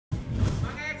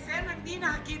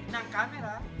Hinagip ng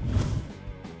kamera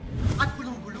at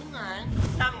bulong-bulungan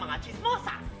ng mga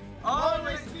chismosas.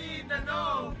 Always be in the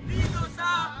know dito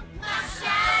sa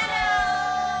Mashadow!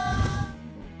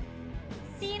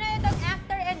 Sino itong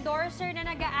actor endorser na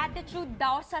nag-a-attitude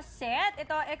daw sa set?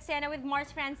 Ito, eksena with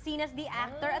Mars Francine as the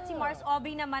actor at si Mars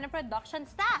Aubrey naman ang production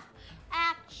staff.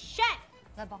 Action!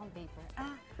 Wala ba akong paper?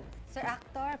 Sir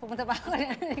Actor, pumunta ba ako?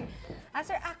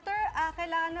 Sir Actor,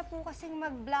 kailangan na po kasing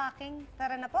mag-blocking.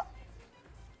 Tara na po.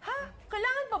 Ha?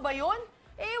 Kailangan pa ba yun?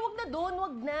 Eh, wag na doon,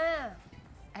 wag na.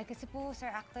 Ay, kasi po,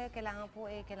 Sir Actor, kailangan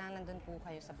nandun po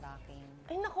kayo sa blocking.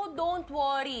 Ay, naku, don't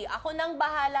worry. Ako nang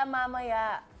bahala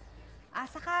mamaya.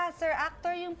 Saka, Sir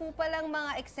Actor, yung po palang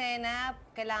mga eksena,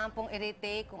 kailangan pong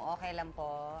i-retake kung okay lang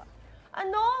po.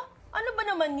 Ano? Ano ba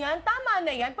naman yan? Tama na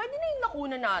yan. Pwede na yung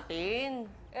nakuna natin.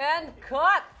 And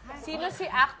cut! Sino si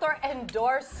actor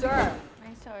endorser?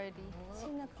 Ay, sorry.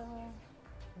 Sino to?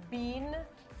 Bean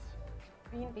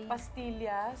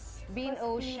Pastillas? Bean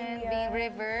Ocean, Bean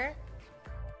River.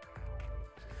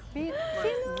 Bean...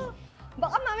 Sino?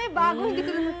 Baka mamay bago, hindi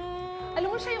ko naman... Alam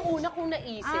mo, siya yung una kong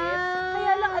naisip.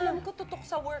 Kaya lang alam ko, tutok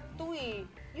sa work to eh.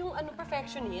 Yung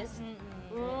perfectionist.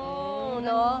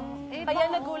 No? Kaya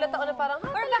nagulat ako na parang,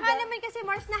 Or baka naman kasi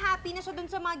Mars na happy na siya dun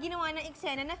sa mga ginawa ng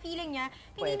eksena na feeling niya,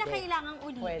 hindi na Pwede. kailangang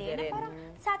ulitin. Pwede Na rin. parang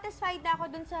satisfied ako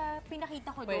dun sa pinakita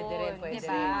ko dun. Pwede rin, pwede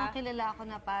Kasi yung mga kilala ko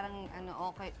na parang,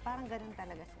 okay, parang ganun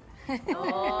talaga sila. Diba?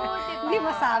 Hindi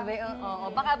masabi. Oo,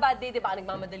 baka bad day, di ba?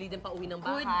 Nagmamadali din pa uwi ng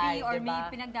bahay, Could be, or diba? may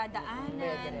pinagdadaanan.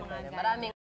 Pwede rin, mga pwede. ganun. Maraming